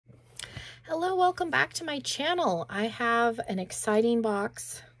Hello, welcome back to my channel. I have an exciting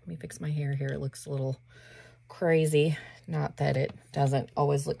box. Let me fix my hair here. It looks a little crazy. Not that it doesn't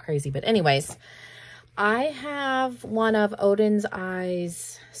always look crazy, but anyways, I have one of Odens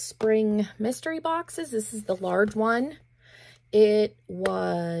Eye's Spring mystery boxes. This is the large one. It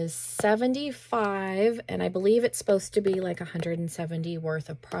was $75, and I believe it's supposed to be like $170 worth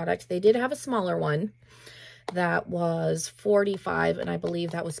of product. They did have a smaller one that was $45, and I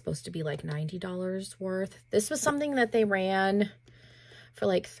believe that was supposed to be like $90 worth. This was something that they ran for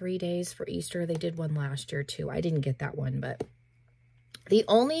like 3 days for Easter. They did one last year too. I didn't get that one, but the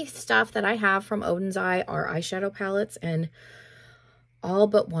only stuff that I have from Odens Eye are eyeshadow palettes, and all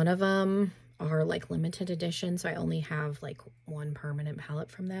but one of them are like limited edition, so I only have like one permanent palette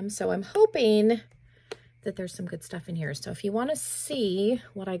from them. So I'm hoping that there's some good stuff in here. So if you want to see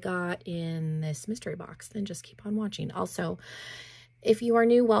what I got in this mystery box, then just keep on watching. Also, if you are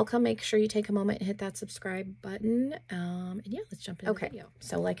new, welcome. Make sure you take a moment and hit that subscribe button. And yeah, let's jump into the video.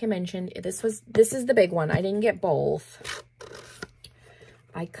 So like I mentioned, this is the big one. I didn't get both.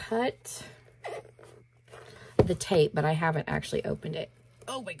 I cut the tape, but I haven't actually opened it.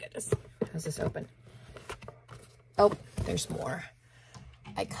 Oh my goodness. How's this open? Oh, there's more.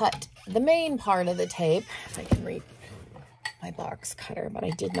 I cut the main part of the tape, if I can read my box cutter, but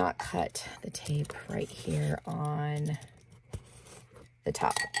I did not cut the tape right here on the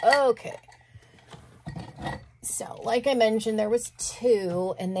top. Okay. So, like I mentioned, there was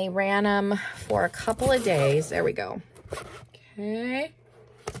two, and they ran them for a couple of days. There we go. Okay.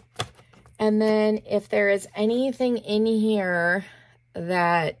 And then if there is anything in here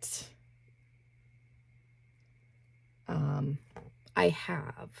that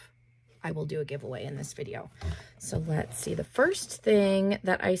I will do a giveaway in this video. So let's see. The first thing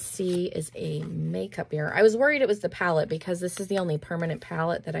that I see is a makeup mirror. I was worried it was the palette because this is the only permanent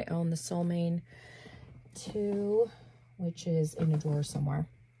palette that I own, the Soulmane 2, which is in a drawer somewhere.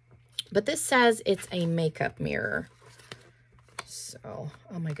 But this says it's a makeup mirror. So,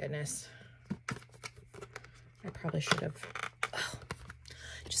 oh my goodness. I probably should have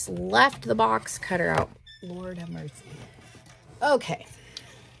just left the box cutter out. Lord have mercy. Okay.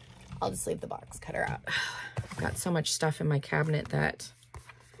 I'll just leave the box cutter out. I've got so much stuff in my cabinet that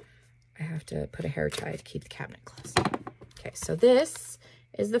I have to put a hair tie to keep the cabinet closed. Okay, so this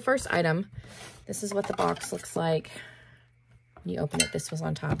is the first item. This is what the box looks like. When you open it, this was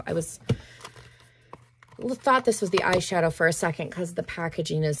on top. I thought this was the eyeshadow for a second because the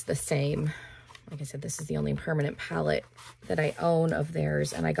packaging is the same. Like I said, this is the only permanent palette that I own of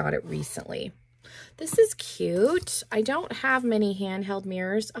theirs, and I got it recently. This is cute. I don't have many handheld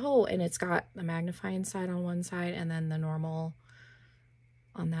mirrors. Oh, and it's got the magnifying side on one side and then the normal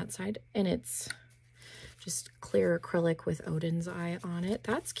on that side. And it's just clear acrylic with Odens Eye on it.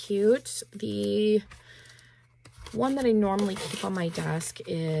 That's cute. The one that I normally keep on my desk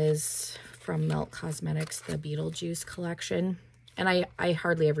is from Melt Cosmetics, the Beetlejuice collection. And I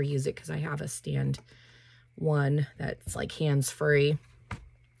hardly ever use it because I have a stand one that's like hands-free.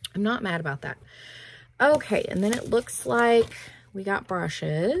 I'm not mad about that. Okay, and then it looks like we got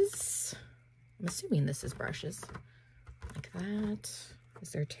brushes. I'm assuming this is brushes. Like that.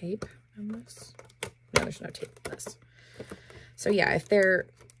 Is there tape on this? No, there's no tape on this. So yeah,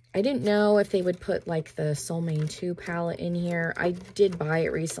 I didn't know if they would put like the Soulmane 2 palette in here. I did buy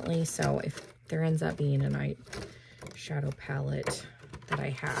it recently, so if there ends up being an eyeshadow palette that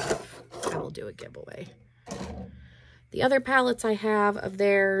I have, I will do a giveaway. The other palettes I have of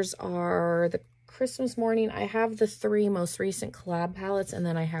theirs are the Christmas Morning. I have the 3 most recent collab palettes, and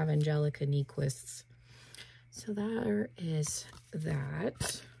then I have Angelica Nyquist's. So there is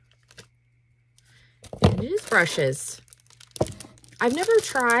that. And it is brushes. I've never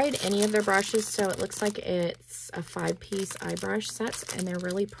tried any of their brushes, so it looks like it's a 5-piece eye brush set, and they're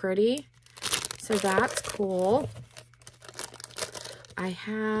really pretty. So that's cool. I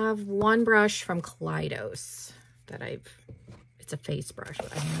have one brush from Kaleidos that it's a face brush,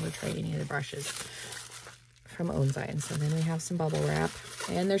 but I've never tried any of the brushes from Odens Eye. And so then we have some bubble wrap,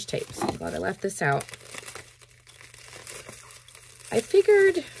 and there's tape. So I'm glad I left this out. I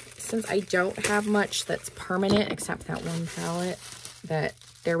figured since I don't have much that's permanent except that one palette, that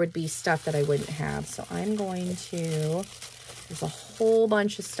there would be stuff that I wouldn't have. So I'm going to, there's a whole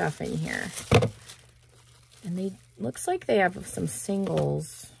bunch of stuff in here. And looks like they have some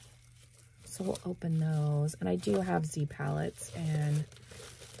singles. So we'll open those. And I do have Z palettes and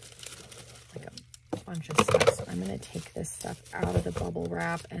like a bunch of stuff. So I'm going to take this stuff out of the bubble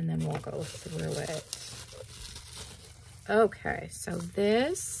wrap and then we'll go through it. Okay, so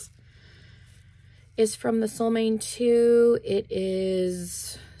this is from the Soulmane 2. It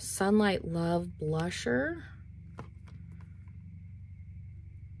is Sunlight Love blusher. I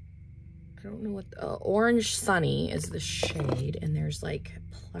don't know what, Orange Sunny is the shade, and there's like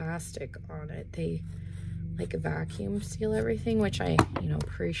plastic on it. They like vacuum seal everything, which I, you know,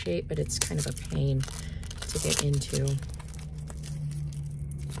 appreciate, but it's kind of a pain to get into.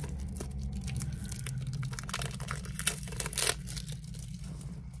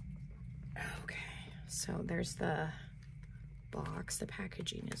 Okay, so there's the box. The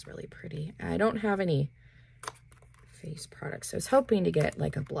packaging is really pretty. I don't have any face products. I was hoping to get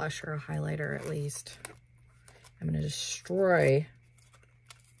like a blush or a highlighter at least. I'm going to destroy.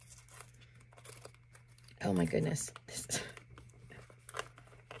 Oh my goodness.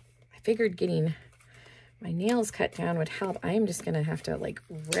 I figured getting my nails cut down would help. I am just going to have to like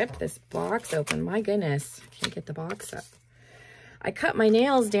rip this box open. My goodness. I can't get the box up. I cut my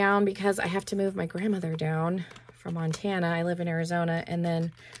nails down because I have to move my grandmother down from Montana. I live in Arizona, and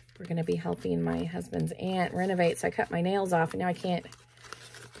then we're going to be helping my husband's aunt renovate. So I cut my nails off, and now I can't,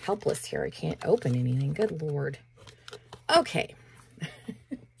 helpless here. I can't open anything. Good Lord. Okay.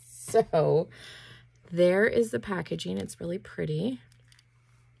 So there is the packaging. It's really pretty.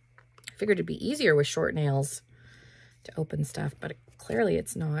 I figured it'd be easier with short nails to open stuff, but clearly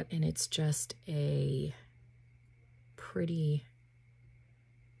it's not. And it's just a pretty,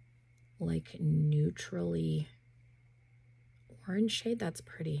 like, neutrally orange shade. That's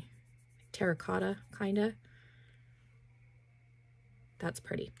pretty. Terracotta, kind of. That's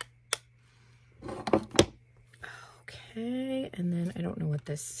pretty. Okay, and then I don't know what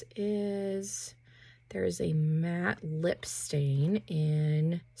this is. There is a matte lip stain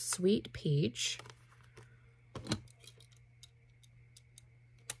in Sweet Peach.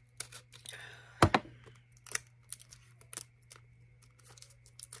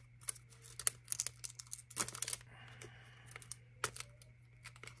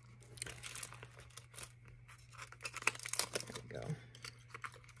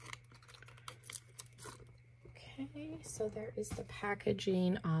 So there is the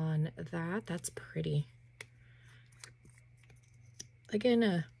packaging on that. That's pretty.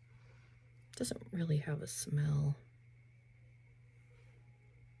 Again, doesn't really have a smell.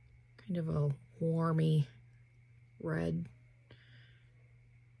 Kind of a warmy red.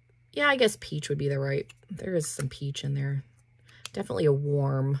 Yeah, I guess peach would be the right. There is some peach in there. Definitely a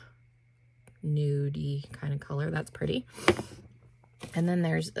warm, nudie kind of color. That's pretty. And then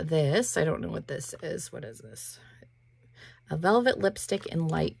there's this. I don't know what this is. What is this? A velvet lipstick in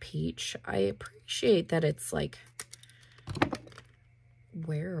light peach. I appreciate that it's like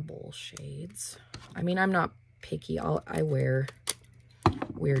wearable shades. I mean, I'm not picky. I wear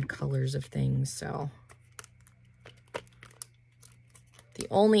weird colors of things, so. The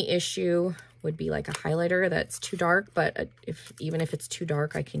only issue would be like a highlighter that's too dark, but even if it's too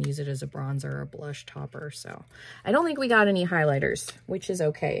dark, I can use it as a bronzer or a blush topper. So I don't think we got any highlighters, which is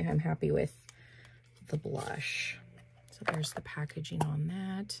okay. I'm happy with the blush. So there's the packaging on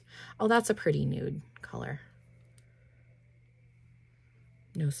that. Oh, that's a pretty nude color.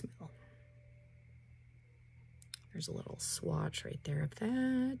 No smell. There's a little swatch right there of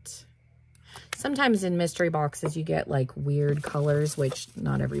that. Sometimes in mystery boxes, you get like weird colors, which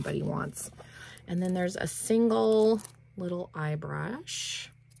not everybody wants. And then there's a single little eye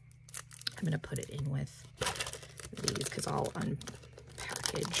brush. I'm going to put it in with these because I'll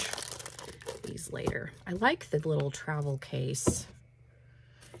unpackage these later. I like the little travel case.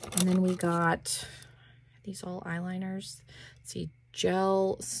 And then we got these all eyeliners. Let's see,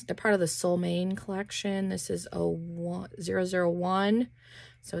 gel. They're part of the Soul Mane collection. This is 001.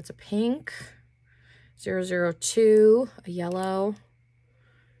 So it's a pink. 002, a yellow.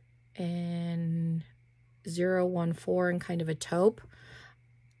 And 014 and kind of a taupe.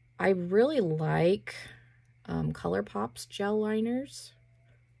 I really like ColourPop's gel liners.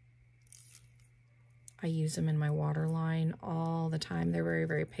 I use them in my waterline all the time. They're very,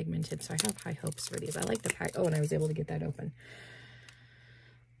 very pigmented, so I have high hopes for these. I like the pack. Oh, and I was able to get that open.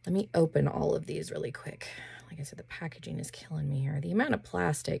 Let me open all of these really quick. Like I said, the packaging is killing me here. The amount of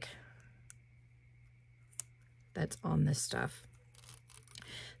plastic that's on this stuff.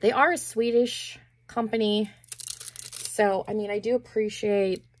 They are a Swedish company, so, I mean, I do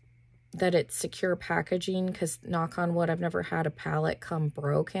appreciate that it's secure packaging because, knock on wood, I've never had a palette come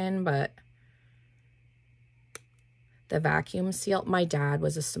broken, but the vacuum seal. My dad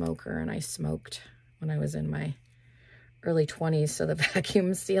was a smoker, and I smoked when I was in my early 20s, so the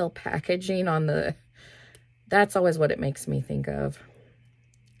vacuum seal packaging on the, that's always what it makes me think of.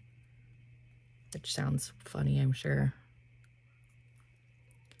 Which sounds funny, I'm sure.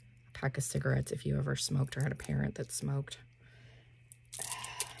 A pack of cigarettes if you ever smoked or had a parent that smoked.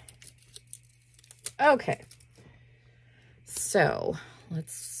 Okay. So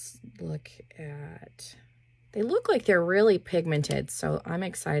let's look at, they look like they're really pigmented. So I'm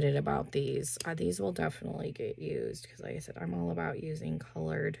excited about these. These will definitely get used because like I said, I'm all about using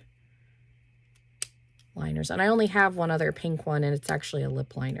colored liners. And I only have one other pink one, and it's actually a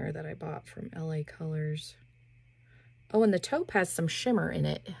lip liner that I bought from LA Colors. Oh, and the taupe has some shimmer in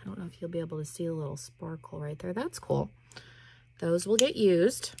it. I don't know if you'll be able to see a little sparkle right there. That's cool. Those will get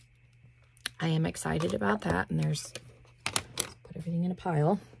used. I am excited about that. And there's, let's put everything in a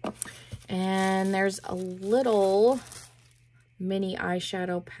pile. And there's a little mini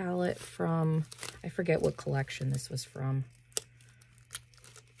eyeshadow palette from, I forget what collection this was from.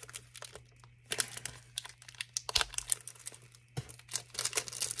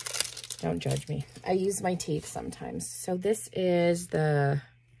 Don't judge me. I use my teeth sometimes. So this is the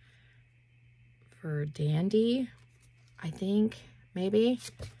for Dandy, I think, maybe.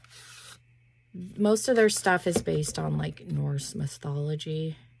 Most of their stuff is based on like Norse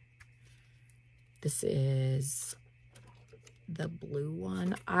mythology. This is the blue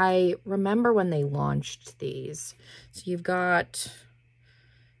one. I remember when they launched these. So you've got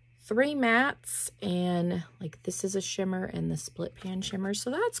 3 mattes, and like this is a shimmer and the split pan shimmer, so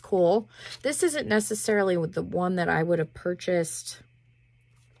that's cool. This isn't necessarily with the one that I would have purchased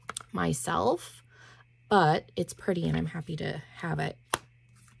myself, but it's pretty and I'm happy to have it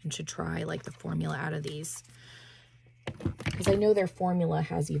and to try like the formula out of these, because I know their formula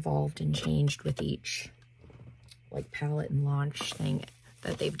has evolved and changed with each like palette and launch thing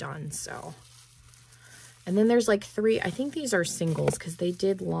that they've done. So, and then there's like 3, I think these are singles because they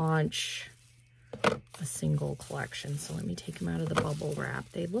did launch a single collection. So let me take them out of the bubble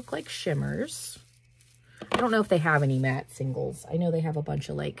wrap. They look like shimmers. I don't know if they have any matte singles. I know they have a bunch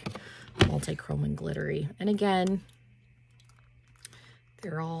of like multi-chrome and glittery. And again,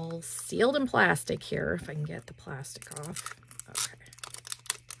 they're all sealed in plastic here, if I can get the plastic off. Okay.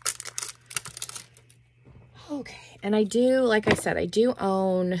 Okay, and I do, like I said, I do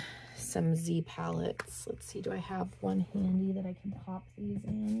own some Z palettes. Let's see, do I have one handy that I can pop these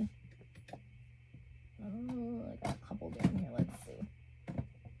in? Oh, I got a couple down here. Let's see.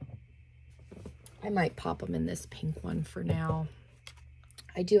 I might pop them in this pink one for now.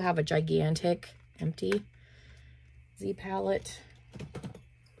 I do have a gigantic empty Z palette.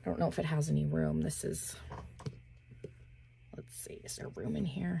 I don't know if it has any room. This is, let's see, is there room in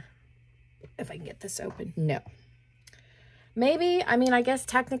here? If I can get this open. No. Maybe, I mean, I guess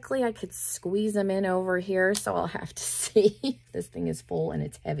technically I could squeeze them in over here, so I'll have to see. This thing is full and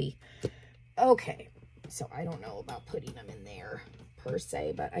it's heavy. Okay, so I don't know about putting them in there per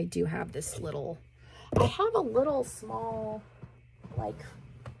se, but I do have this little, I have a little small, like,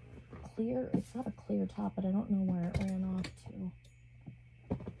 clear, it's not a clear top, but I don't know where it ran off to.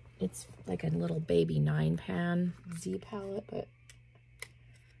 It's like a little baby 9-pan Z palette, but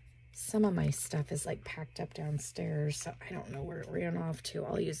some of my stuff is like packed up downstairs, so I don't know where it ran off to.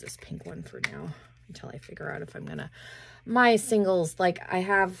 I'll use this pink one for now until I figure out if I'm gonna, my singles, like I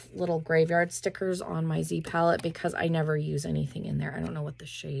have little graveyard stickers on my Z palette because I never use anything in there. I don't know what the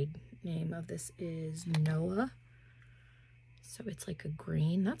shade name of this is. Noah. So it's like a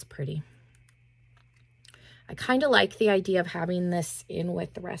green. That's pretty. I kind of like the idea of having this in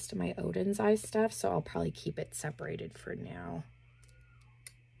with the rest of my Odens Eye stuff, so I'll probably keep it separated for now.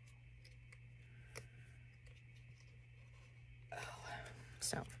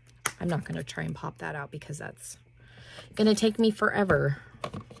 So I'm not going to try and pop that out because that's going to take me forever.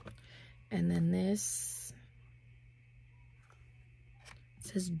 And then this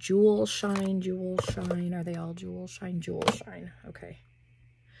says Jewel Shine, Jewel Shine. Are they all Jewel Shine? Jewel Shine. Okay.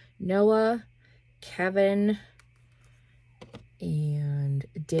 Noah, Kevin, and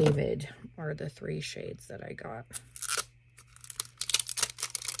David are the 3 shades that I got.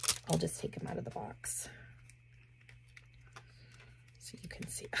 I'll just take them out of the box so you can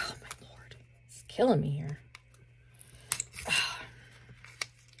see. Oh my Lord, it's killing me here.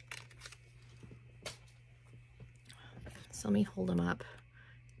 So let me hold them up.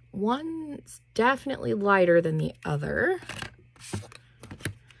 One's definitely lighter than the other.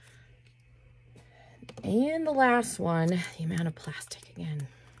 And the last one, the amount of plastic again.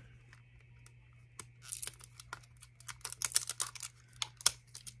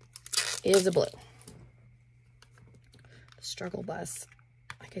 Is a blue. The Struggle Bus.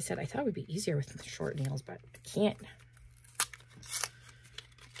 Like I said, I thought it would be easier with the short nails, but I can't.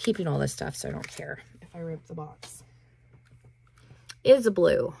 Keeping all this stuff, so I don't care if I rip the box. Is a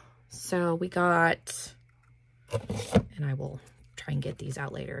blue. So we got, and I will try and get these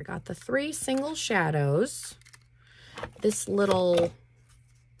out later. I got the 3 single shadows. This little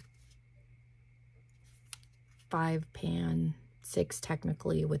 5 pan, 6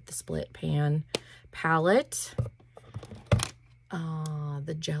 technically with the split pan palette.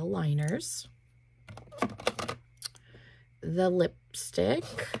 The gel liners, the lipstick,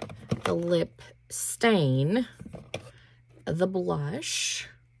 the lip stain, the blush,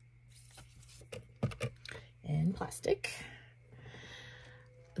 and plastic.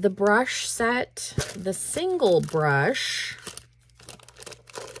 The brush set, the single brush.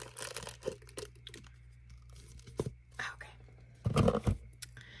 Okay.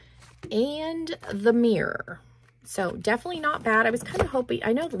 And the mirror. So definitely not bad. I was kind of hoping,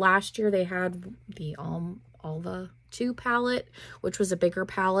 I know last year they had the Alva 2 palette, which was a bigger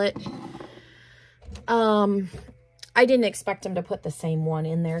palette. I didn't expect them to put the same one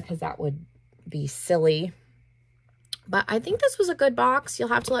in there because that would be silly. But I think this was a good box. You'll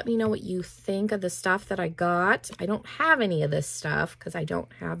have to let me know what you think of the stuff that I got. I don't have any of this stuff because I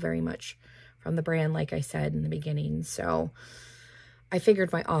don't have very much from the brand, like I said in the beginning. So I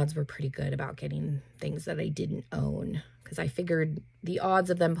figured my odds were pretty good about getting things that I didn't own, because I figured the odds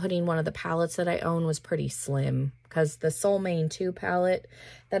of them putting one of the palettes that I own was pretty slim, because the Soul Mane 2 palette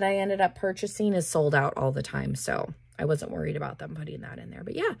that I ended up purchasing is sold out all the time. So I wasn't worried about them putting that in there.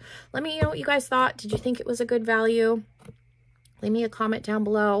 But yeah, let me know what you guys thought. Did you think it was a good value? Leave me a comment down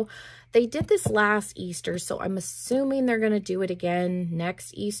below. They did this last Easter, so I'm assuming they're going to do it again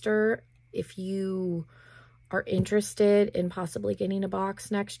next Easter. If you are interested in possibly getting a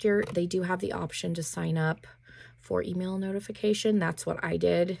box next year, they do have the option to sign up for email notification. That's what I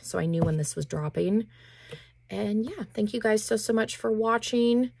did, so I knew when this was dropping. And yeah, thank you guys so much for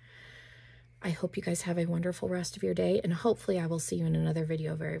watching. I hope you guys have a wonderful rest of your day, and hopefully I will see you in another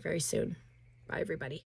video very soon. Bye, everybody.